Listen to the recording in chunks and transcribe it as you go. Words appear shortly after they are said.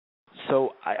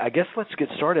So I guess let's get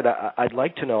started. I'd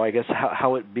like to know, I guess,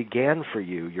 how it began for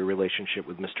you, your relationship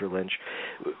with Mr. Lynch.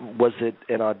 Was it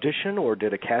an audition, or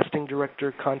did a casting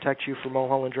director contact you for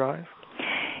Mulholland Drive?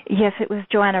 Yes, it was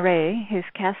Joanna Ray, his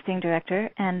casting director,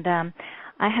 and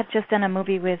I had just done a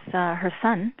movie with her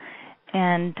son,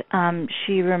 and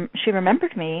she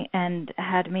remembered me and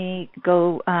had me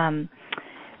go.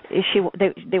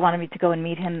 They wanted me to go and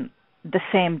meet him the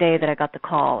same day that I got the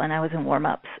call, and I was in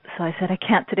warm-ups. So I said, I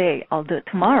can't today, I'll do it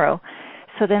tomorrow.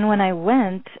 So then when I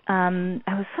went, I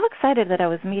was so excited that I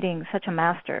was meeting such a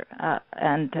master,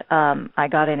 and I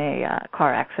got in a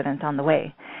car accident on the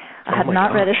way. I had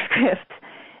not read a script,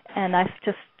 and I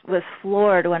just was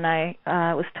floored when I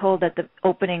was told that the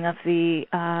opening of the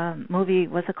movie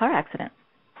was a car accident.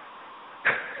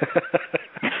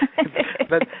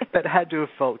 that had to have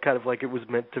felt kind of like it was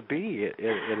meant to be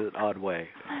in an odd way.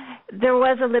 There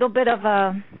was a little bit of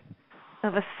a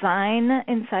sign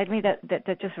inside me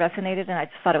that just resonated, and I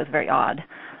just thought it was very odd.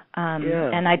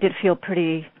 And I did feel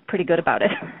pretty good about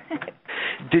it.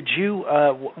 Did you?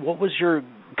 What was your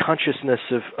consciousness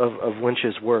of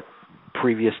Lynch's work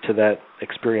previous to that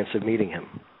experience of meeting him?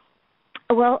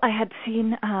 Well, I had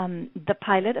seen the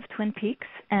pilot of Twin Peaks,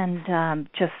 and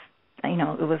just,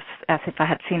 it was as if I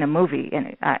had seen a movie,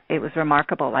 and it was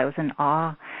remarkable. I was in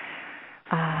awe.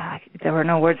 There were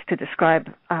no words to describe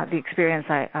the experience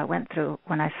I went through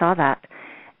when I saw that.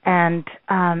 And,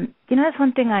 that's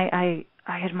one thing I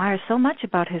admire so much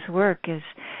about his work is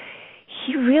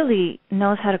he really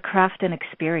knows how to craft an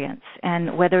experience.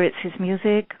 And whether it's his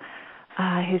music,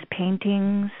 his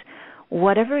paintings,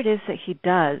 whatever it is that he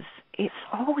does, it's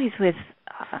always with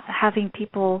having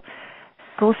people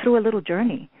go through a little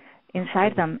journey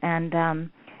inside them,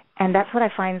 and that's what I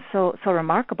find so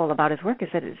remarkable about his work, is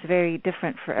that it's very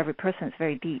different for every person. It's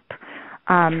very deep.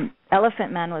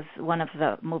 Elephant Man was one of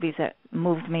the movies that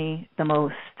moved me the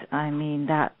most. I mean,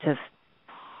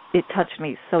 it touched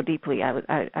me so deeply. I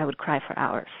would cry for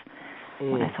hours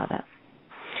when I saw that.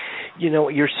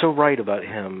 You're so right about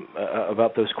him,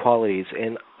 about those qualities,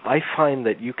 and I find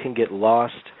that you can get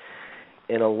lost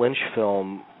in a Lynch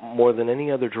film more than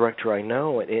any other director I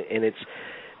know, and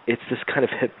it's this kind of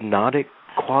hypnotic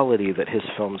quality that his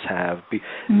films have.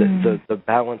 The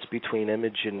balance between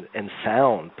image and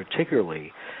sound,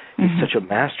 particularly, he's such a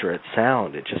master at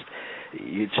sound. It's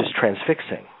just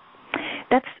transfixing.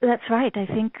 That's right. I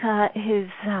think his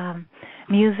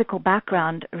musical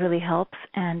background really helps,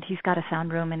 and he's got a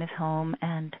sound room in his home.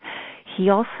 And he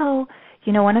also,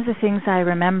 one of the things I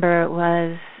remember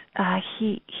was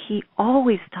he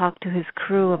always talked to his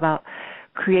crew about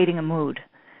creating a mood.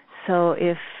 So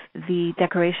if the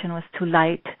decoration was too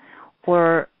light,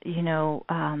 or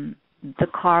the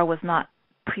car was not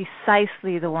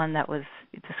precisely the one that was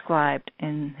described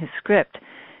in his script,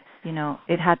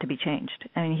 it had to be changed.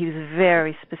 I mean, he was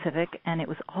very specific, and it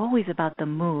was always about the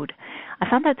mood. I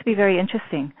found that to be very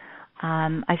interesting.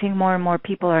 I think more and more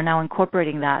people are now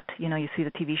incorporating that. You see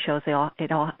the TV shows;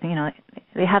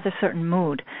 they have a certain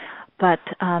mood. But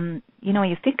when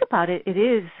you think about it, it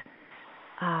is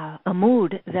a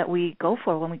mood that we go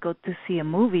for when we go to see a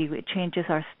movie. It changes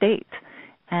our state,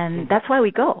 and that's why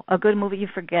we go. A good movie, you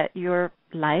forget your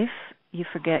life, you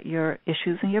forget your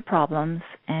issues and your problems,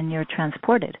 and you're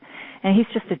transported. And he's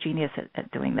just a genius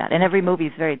at doing that. And every movie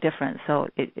is very different. So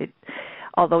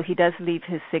although he does leave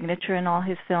his signature in all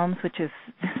his films, which is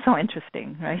so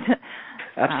interesting, right?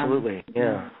 Absolutely,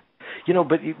 yeah.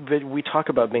 But we talk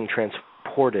about being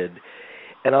transported,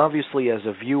 and obviously as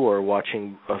a viewer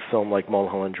watching a film like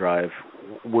Mulholland Drive,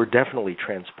 we're definitely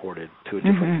transported to a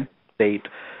different state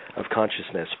of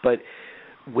consciousness. But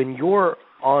when you're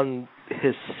on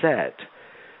his set,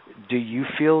 do you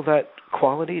feel that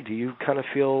quality? Do you kind of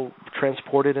feel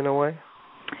transported in a way?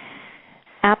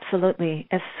 Absolutely.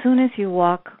 As soon as you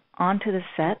walk onto the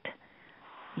set,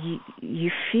 you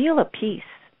feel a peace.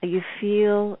 You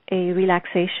feel a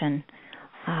relaxation.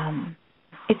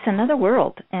 It's another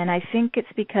world, and I think it's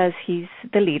because he's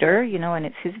the leader, and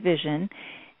it's his vision,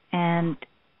 and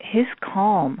his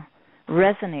calm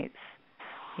resonates,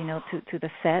 to the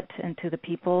set and to the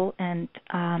people. And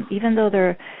even though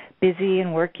they're busy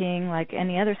and working like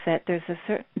any other set, there's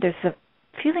a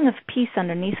feeling of peace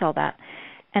underneath all that.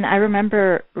 And I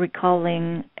remember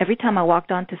recalling every time I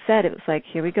walked onto set, it was like,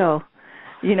 here we go.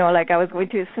 Like I was going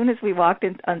to, as soon as we walked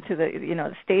onto the,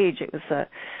 the stage, it was a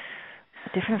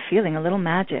different feeling, a little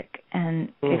magic.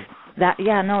 And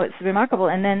it's remarkable.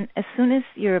 And then as soon as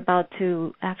you're about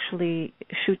to actually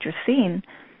shoot your scene,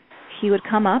 he would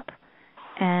come up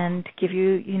and give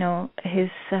you, his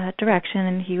direction,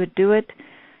 and he would do it.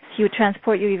 He would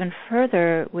transport you even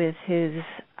further with his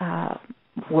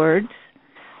words,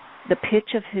 the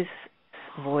pitch of his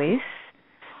voice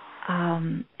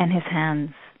and his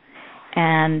hands.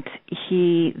 And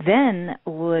he then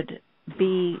would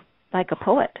be like a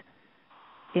poet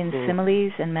in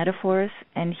similes and metaphors,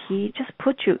 and he just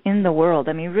put you in the world.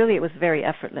 I mean, really, it was very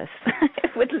effortless.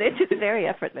 With Lynch, it's very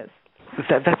effortless.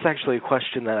 That's actually a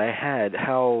question that I had,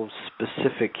 how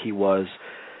specific he was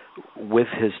with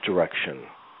his direction.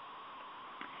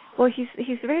 Well,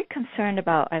 he's very concerned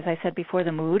about, as I said before,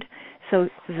 the mood. So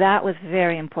that was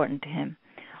very important to him.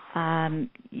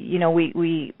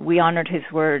 We honored his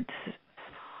words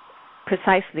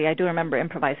precisely. I do remember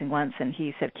improvising once, and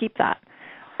he said, "Keep that."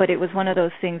 But it was one of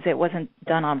those things that wasn't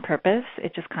done on purpose.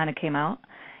 It just kind of came out,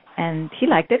 and he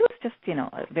liked it. It was just,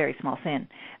 a very small thing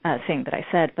that I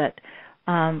said. But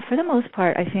for the most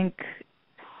part, I think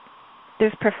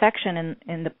there's perfection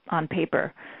on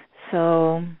paper.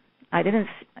 So I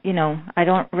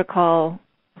don't recall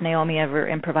Naomi ever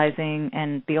improvising,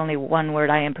 and the only one word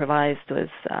I improvised was,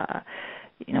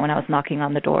 when I was knocking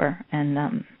on the door,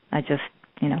 and I just,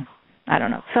 I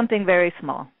don't know, something very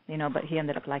small, but he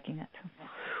ended up liking it.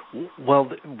 Well,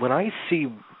 when I see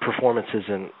performances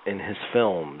in his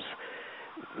films,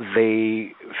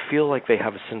 they feel like they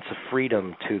have a sense of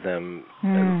freedom to them,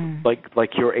 like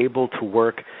you're able to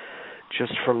work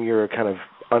just from your kind of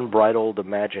unbridled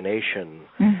imagination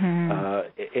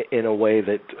in a way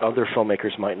that other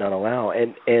filmmakers might not allow.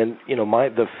 And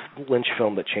the Lynch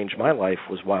film that changed my life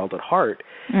was Wild at Heart.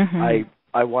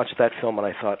 I watched that film and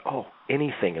I thought, oh,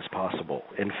 anything is possible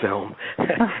in film.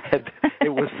 And it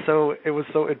was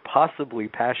so impossibly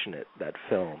passionate, that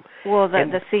film. Well,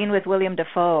 the scene with William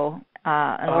Dafoe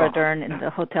and Laura Dern in the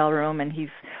hotel room, and he's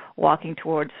walking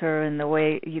towards her, and the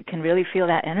way you can really feel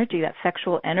that energy, that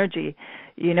sexual energy,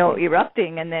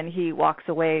 erupting, and then he walks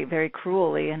away very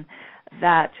cruelly, and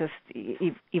that just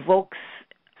evokes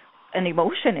an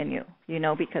emotion in you,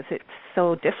 because it's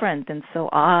so different and so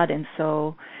odd, and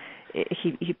so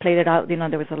he played it out. There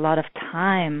was a lot of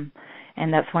time,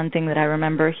 and that's one thing that I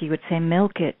remember. He would say,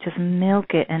 "Milk it, just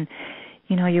milk it," and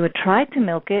you would try to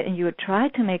milk it, and you would try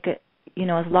to make it,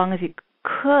 as long as you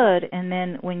could, and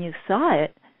then when you saw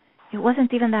it, it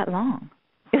wasn't even that long.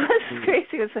 It was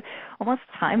crazy. It was almost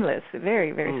timeless. A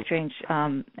very, very strange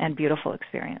and beautiful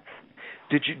experience.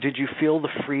 Did you feel the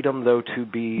freedom, though, to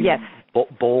be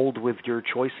bold with your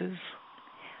choices?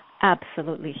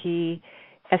 Absolutely. He,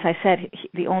 as I said,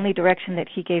 the only direction that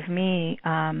he gave me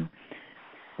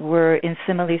were in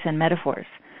similes and metaphors.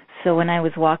 So when I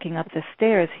was walking up the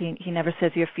stairs, he never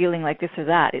says, "You're feeling like this or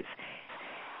that." It's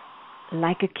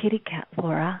like a kitty cat,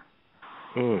 Laura.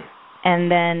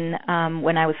 And then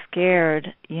when I was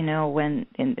scared, when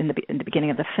in the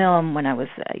beginning of the film, when I was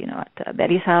at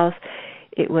Betty's house,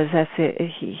 it was as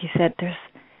he said, "There's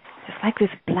like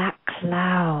this black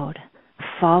cloud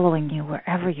following you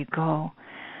wherever you go."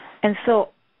 And so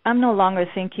I'm no longer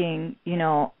thinking,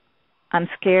 I'm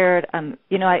scared.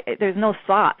 There's no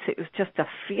thoughts. It was just a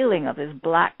feeling of this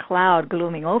black cloud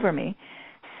glooming over me,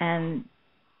 and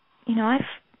I've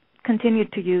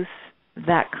continued to use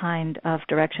that kind of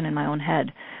direction in my own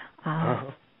head.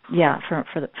 For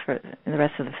the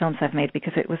rest of the films I've made,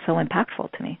 because it was so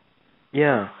impactful to me.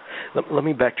 Yeah. Let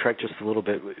me backtrack just a little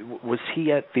bit. Was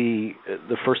he at the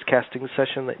first casting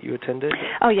session that you attended?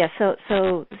 Oh, yes. Yeah.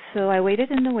 So I waited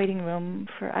in the waiting room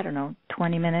for,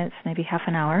 20 minutes, maybe half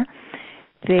an hour.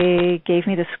 They gave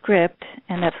me the script,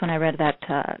 and that's when I read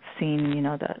that scene,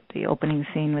 the opening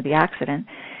scene with the accident.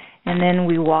 And then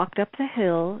we walked up the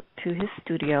hill to his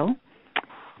studio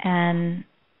and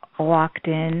walked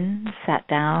in, sat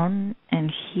down,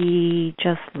 and he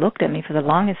just looked at me for the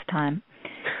longest time.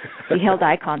 He held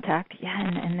eye contact,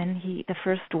 and then the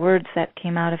first words that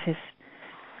came out of his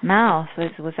mouth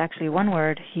was actually one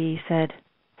word. He said,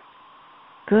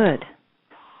 "Good.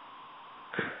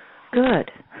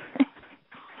 Good."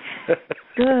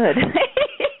 Good.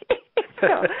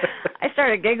 So I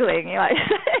started giggling.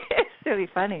 It's really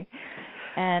funny,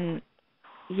 and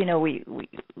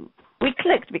we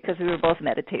clicked because we were both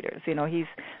meditators.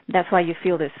 That's why you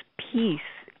feel this peace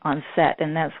on set,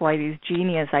 and that's why these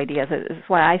genius ideas. That's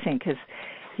why I think his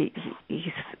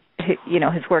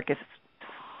work is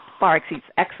far exceeds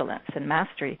excellence and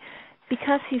mastery,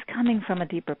 because he's coming from a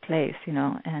deeper place,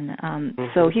 and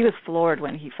so he was floored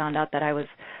when he found out that I was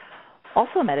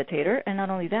also a meditator, and not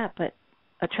only that, but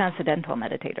a transcendental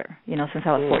meditator, since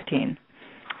I was 14.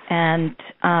 And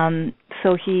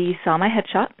so he saw my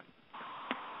headshot,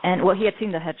 and he had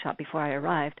seen the headshot before I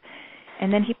arrived,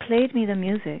 and then he played me the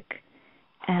music,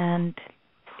 and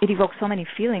it evoked so many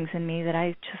feelings in me that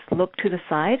I just looked to the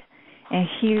side, and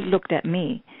he looked at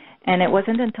me. And it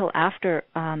wasn't until after,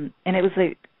 and it was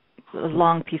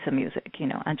long piece of music,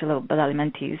 Angelo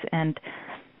Badalamenti's, and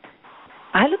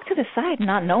I looked to the side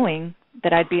not knowing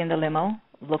that I'd be in the limo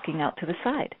looking out to the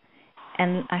side.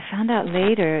 And I found out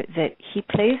later that he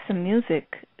plays the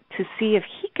music to see if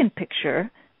he can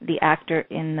picture the actor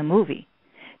in the movie,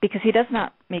 because he does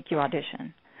not make you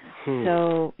audition.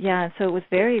 So it was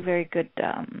very, very good,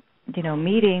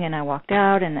 meeting, and I walked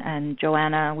out, and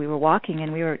Joanna, we were walking,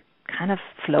 and we were kind of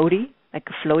floaty, like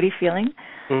a floaty feeling,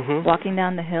 walking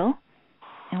down the hill.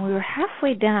 And we were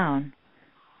halfway down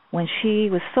when she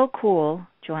was so cool,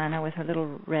 Joanna, with her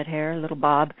little red hair, little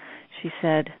bob, she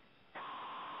said,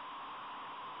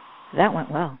 "That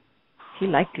went well. He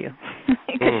liked you."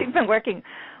 Because she's been working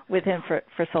with him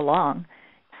for so long.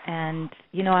 And,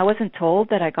 I wasn't told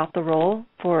that I got the role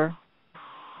for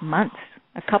months,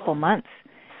 a couple months.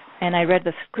 And I read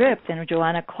the script, and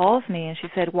Joanna calls me, and she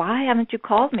said, "Why haven't you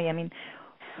called me? I mean,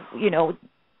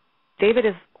 David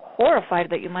is horrified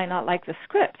that you might not like the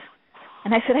script."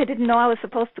 And I said, "I didn't know I was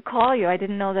supposed to call you. I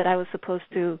didn't know that I was supposed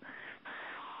to,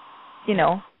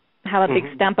 have a big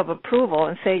stamp of approval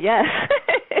and say yes."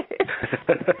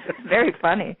 Very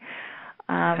funny.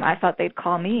 I thought they'd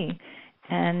call me.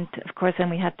 And, of course, then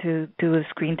we had to do a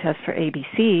screen test for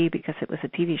ABC because it was a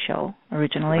TV show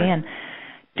originally. Right. And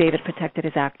David protected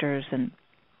his actors, and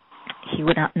he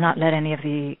would not let any of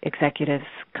the executives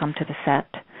come to the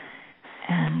set.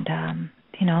 And,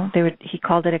 he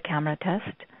called it a camera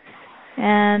test.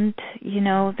 And,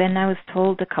 then I was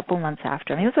told a couple months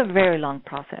after. I mean, it was a very long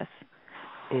process.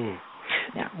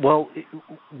 Yeah. Well,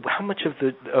 how much of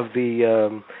the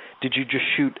did you just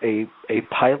shoot a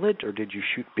pilot, or did you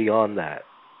shoot beyond that?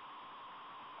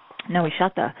 No, we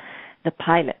shot the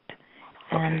pilot,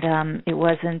 okay. And it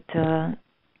wasn't. I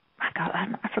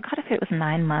forgot if it was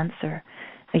 9 months or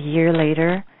a year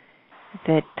later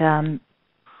that.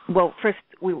 First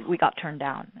we got turned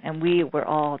down, and we were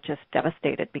all just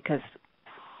devastated because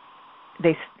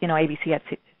they, ABC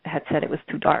had said it was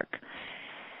too dark.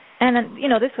 And then,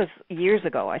 this was years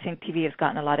ago. I think TV has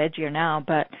gotten a lot edgier now,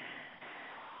 but,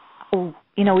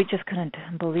 we just couldn't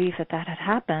believe that had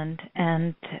happened.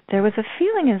 And there was a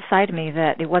feeling inside me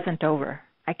that it wasn't over.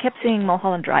 I kept seeing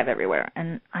Mulholland Drive everywhere.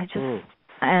 And I just,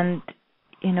 and,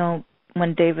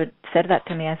 when David said that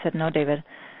to me, I said, "No, David,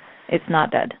 it's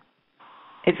not dead.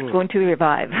 It's going to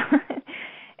revive."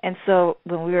 And so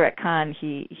when we were at Cannes,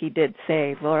 he did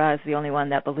say, "Laura is the only one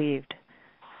that believed."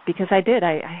 Because I did.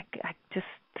 I just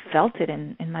felt it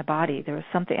in my body. There was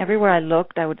something. Everywhere I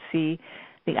looked, I would see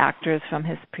the actors from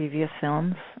his previous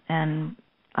films, and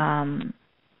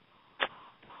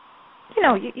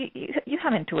you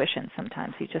have intuition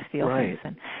sometimes. You just feel right.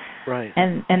 things. Right.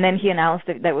 And then he announced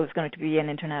that it was going to be an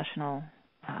international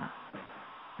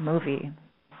movie.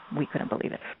 We couldn't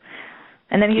believe it.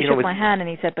 And then he shook my hand and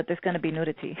he said, "But there's going to be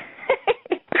nudity."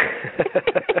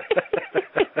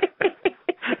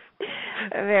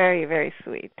 Very, very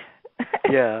sweet.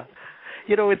 Yeah.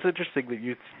 It's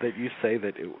interesting that you say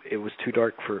that it was too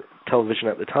dark for television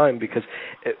at the time, because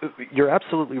you're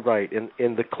absolutely right.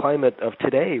 In the climate of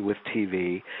today with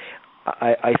TV,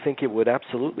 I think it would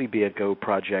absolutely be a go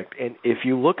project. And if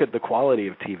you look at the quality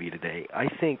of TV today, I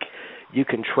think you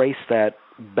can trace that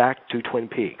back to Twin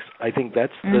Peaks. I think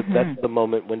that's the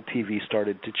moment when TV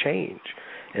started to change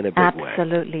in a big way.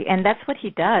 Absolutely. And that's what he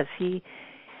does. You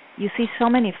see so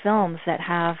many films that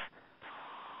have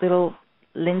little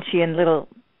Lynchian little,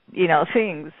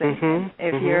 things. And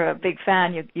if you're a big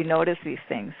fan, you notice these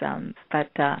things.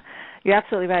 But you're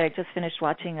absolutely right. I just finished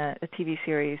watching a TV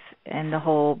series, and the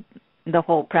whole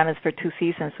premise for 2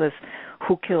 seasons was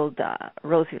who killed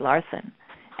Rosie Larson.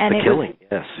 And the killing,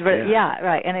 yes. Yeah,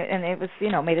 right. And it was,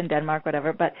 made in Denmark,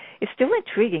 whatever. But it's still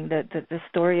intriguing, the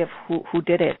story of who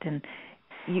did it. And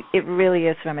it really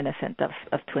is reminiscent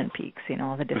of Twin Peaks,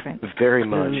 all the different very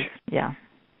clues. much. Yeah.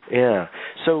 Yeah.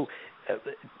 So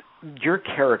your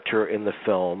character in the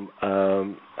film,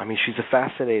 she's a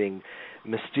fascinating,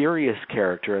 mysterious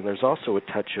character, and there's also a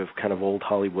touch of kind of old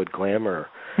Hollywood glamour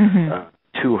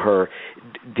to her.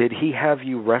 Did he have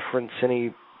you reference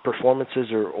any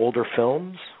performances or older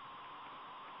films?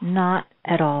 Not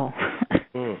at all.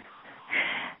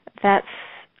 That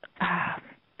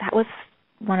was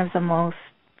one of the most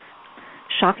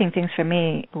shocking things for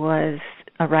me, was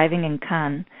arriving in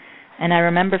Cannes, and I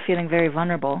remember feeling very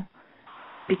vulnerable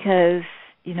because,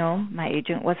 my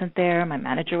agent wasn't there, my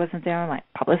manager wasn't there, my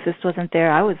publicist wasn't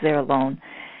there. I was there alone.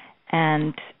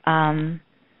 And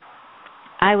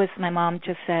my mom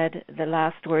just said, the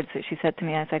last words that she said to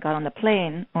me as I got on the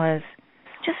plane was,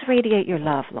 "Just radiate your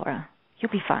love, Laura.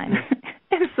 You'll be fine."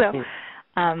 And so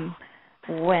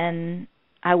when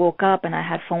I woke up and I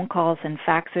had phone calls and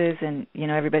faxes, and,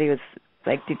 everybody was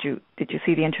like, did you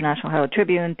see the International Herald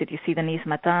Tribune? Did you see the Nice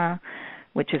Matin,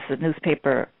 which is the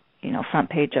newspaper, front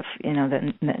page of,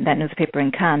 that newspaper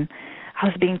in Cannes? I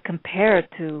was being compared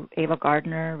to Ava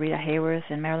Gardner, Rita Hayworth,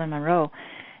 and Marilyn Monroe,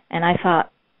 and I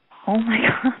thought, oh my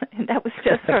God, and that was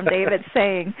just from David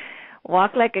saying,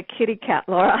 "Walk like a kitty cat,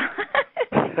 Laura."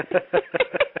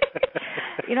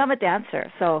 I'm a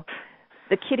dancer, so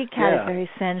the kitty cat is very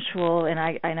sensual, and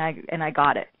I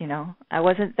got it. I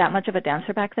wasn't that much of a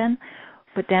dancer back then,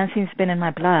 but dancing's been in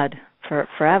my blood for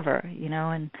forever.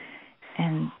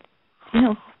 And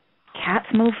cats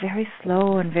move very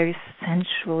slow and very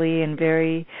sensually and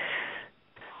very,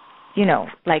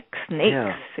 like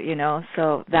snakes.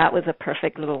 So that was a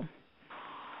perfect little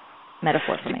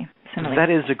metaphor for me. Simile. That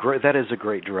is a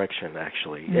great direction,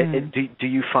 actually. Do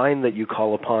you find that you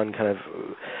call upon kind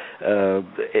of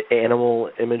animal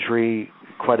imagery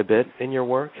quite a bit in your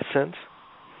work since?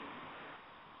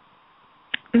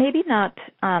 Maybe not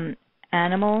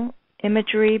animal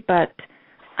imagery, but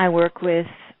I work with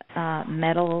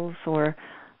metals, or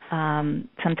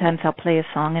sometimes I'll play a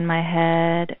song in my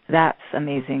head. That's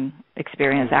amazing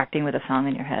experience. Acting with a song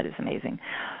in your head is amazing.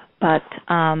 But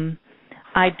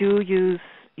I do use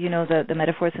the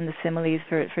metaphors and the similes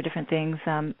for different things.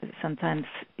 Sometimes,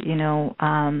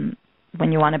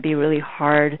 when you want to be really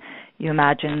hard, you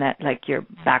imagine that, like, your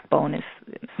backbone is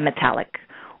metallic,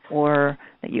 or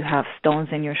that you have stones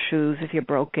in your shoes if you're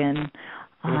broken.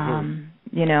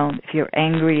 If you're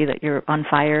angry, that you're on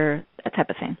fire, that type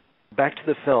of thing. Back to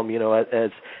the film,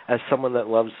 as someone that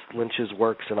loves Lynch's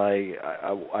works, and I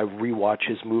rewatch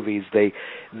his movies,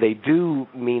 they do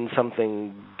mean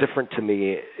something different to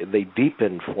me. They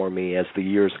deepen for me as the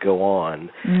years go on.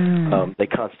 They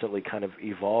constantly kind of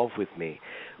evolve with me,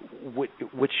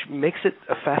 which makes it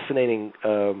a fascinating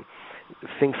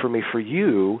thing for me. For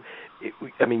you,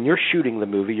 you're shooting the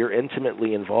movie, you're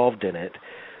intimately involved in it.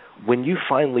 When you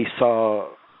finally saw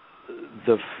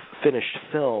the finished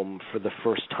film for the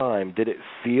first time, did it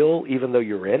feel, even though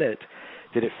you're in it,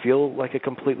 did it feel like a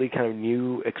completely kind of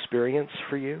new experience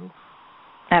for you?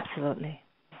 Absolutely.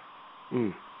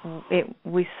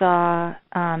 We saw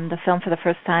the film for the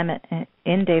first time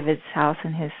in David's house,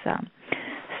 in his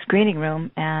screening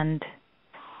room, and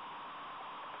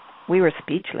we were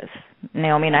speechless.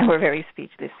 Naomi and I were very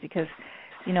speechless because,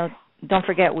 don't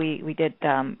forget we did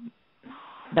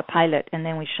the pilot, and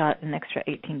then we shot an extra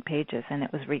 18 pages, and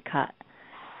it was recut.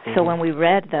 So when we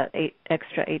read the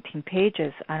extra 18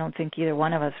 pages, I don't think either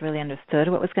one of us really understood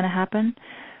what was going to happen,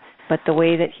 but the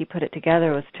way that he put it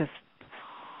together was just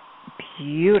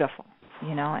beautiful,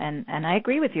 and I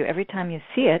agree with you. Every time you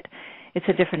see it, it's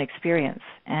a different experience,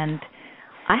 and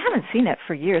I haven't seen it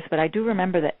for years, but I do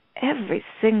remember that every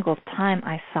single time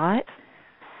I saw it,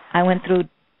 I went through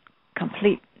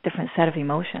complete different set of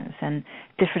emotions and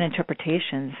different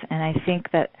interpretations, and I think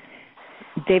that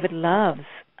David loves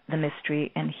the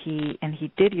mystery, and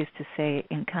he did used to say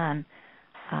in Cannes,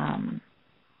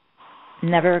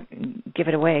 never give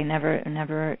it away, never,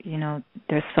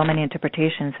 there's so many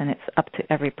interpretations, and it's up to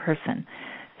every person.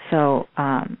 So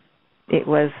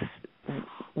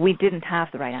we didn't have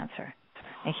the right answer,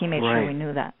 and he made sure we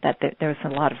knew that there was a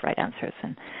lot of right answers.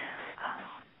 And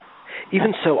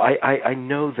even so, I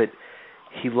know that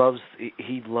he loves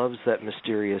that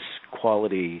mysterious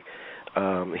quality.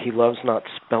 He loves not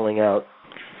spelling out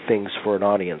things for an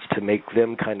audience, to make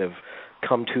them kind of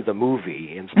come to the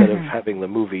movie instead of having the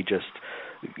movie just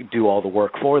do all the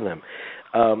work for them.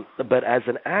 But as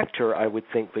an actor, I would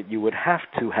think that you would have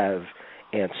to have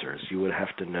answers. You would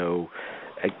have to know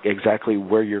exactly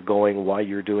where you're going, why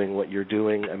you're doing what you're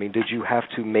doing. Did you have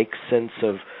to make sense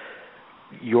of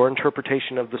your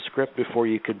interpretation of the script before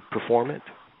you could perform it?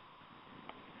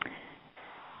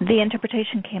 The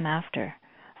interpretation came after.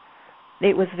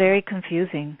 It was very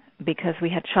confusing because we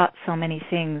had shot so many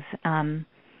things,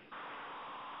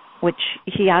 which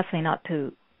he asked me not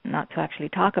to actually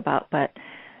talk about. But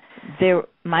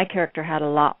my character had a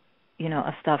lot,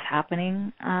 of stuff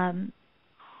happening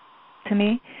to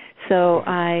me. So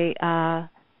I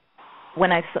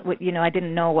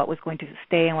didn't know what was going to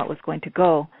stay and what was going to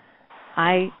go.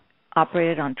 I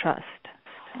operated on trust,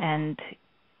 and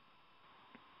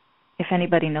if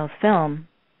anybody knows film,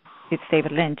 it's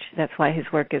David Lynch. That's why his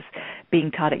work is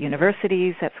being taught at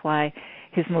universities. That's why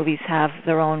his movies have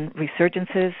their own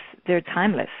resurgences. They're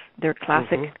timeless. They're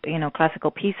classic, classical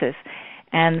pieces.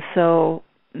 And so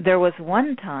there was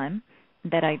one time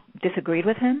that I disagreed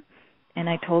with him, and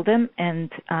I told him,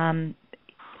 and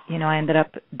I ended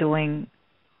up doing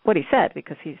what he said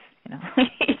because he's,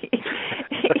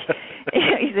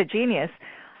 he's a genius.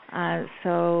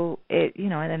 So it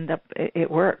ended up, it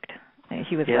worked.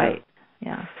 He was right.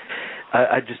 Yeah.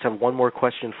 I just have one more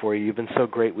question for you. You've been so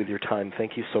great with your time.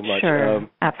 Thank you so much. Sure,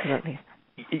 absolutely.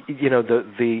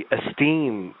 The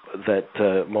esteem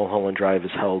that Mulholland Drive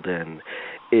is held in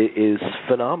is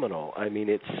phenomenal. I mean,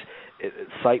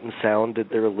 Sight and Sound did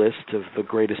their list of the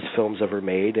greatest films ever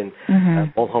made, and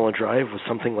Mulholland Drive was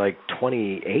something like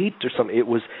 28 or something. It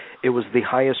was the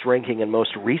highest ranking and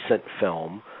most recent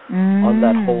film on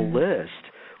that whole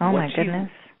list. Oh, my goodness.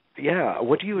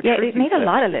 What do you attribute? Yeah, it made a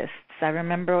lot of lists. I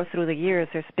remember through the years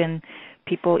there's been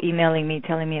people emailing me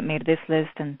telling me it made this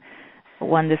list and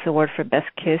won this award for Best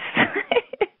Kiss.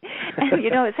 And,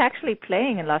 it's actually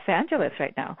playing in Los Angeles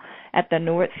right now at the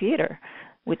Newark Theater,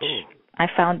 which I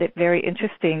found it very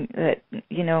interesting that,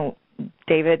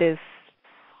 David is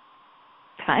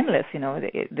timeless.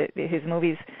 His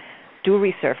movies do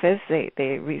resurface.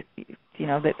 The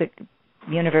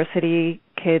university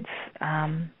kids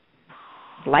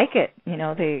like it,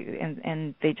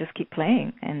 and they just keep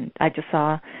playing. And I just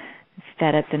saw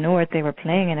that at the Newark they were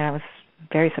playing, and I was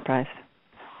very surprised.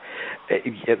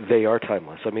 They are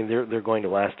timeless. I mean, they're going to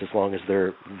last as long as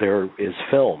there is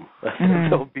film.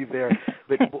 They'll be there.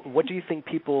 But what do you think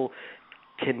people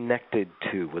connected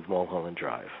to with Mulholland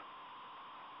Drive?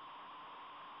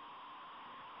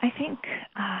 I think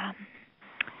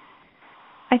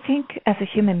as a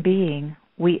human being,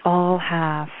 we all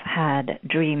have had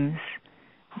dreams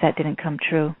that didn't come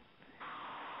true.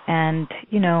 And,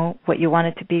 what you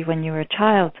wanted to be when you were a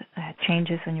child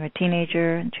changes when you're a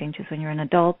teenager and changes when you're an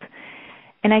adult.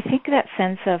 And I think that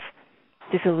sense of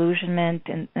disillusionment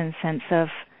and sense of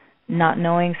not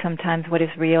knowing sometimes what is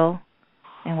real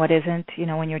and what isn't,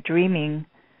 when you're dreaming,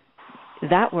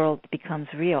 that world becomes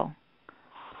real.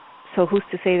 So who's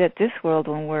to say that this world,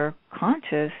 when we're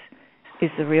conscious,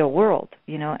 is the real world,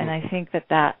 And I think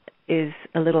that is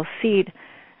a little seed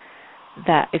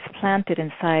that is planted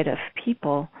inside of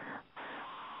people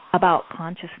about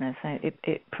consciousness.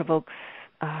 It provokes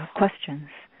questions.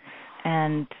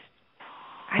 And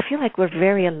I feel like we're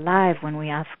very alive when we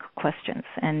ask questions,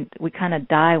 and we kind of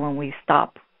die when we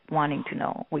stop wanting to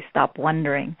know. We stop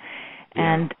wondering.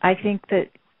 Yeah. And I think that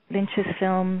Lynch's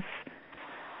films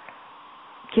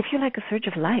give you like a surge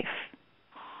of life.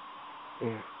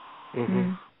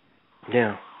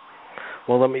 Yeah.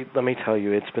 Well, let me tell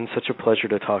you, it's been such a pleasure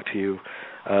to talk to you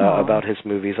about his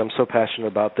movies. I'm so passionate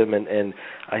about them, and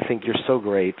I think you're so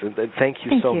great. And thank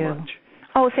you so much.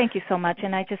 Oh, thank you so much.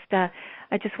 And I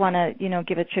just want to,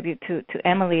 give a tribute to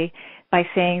Emily by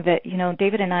saying that,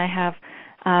 David and I have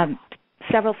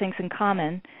several things in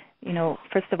common.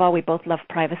 First of all, we both love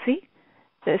privacy.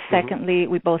 Secondly,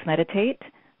 we both meditate.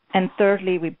 And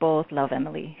thirdly, we both love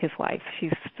Emily, his wife.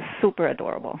 She's super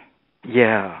adorable.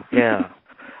 Yeah.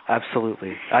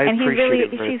 Absolutely.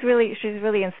 She's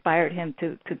really inspired him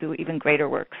to do even greater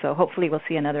work. So hopefully we'll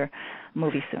see another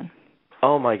movie soon.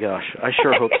 Oh my gosh, I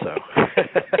sure hope so.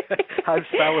 I'm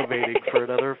salivating for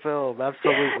another film.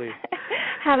 Absolutely.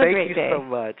 Have a great day. Thank you so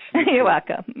much. You're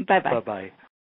welcome. Bye-bye. Bye-bye.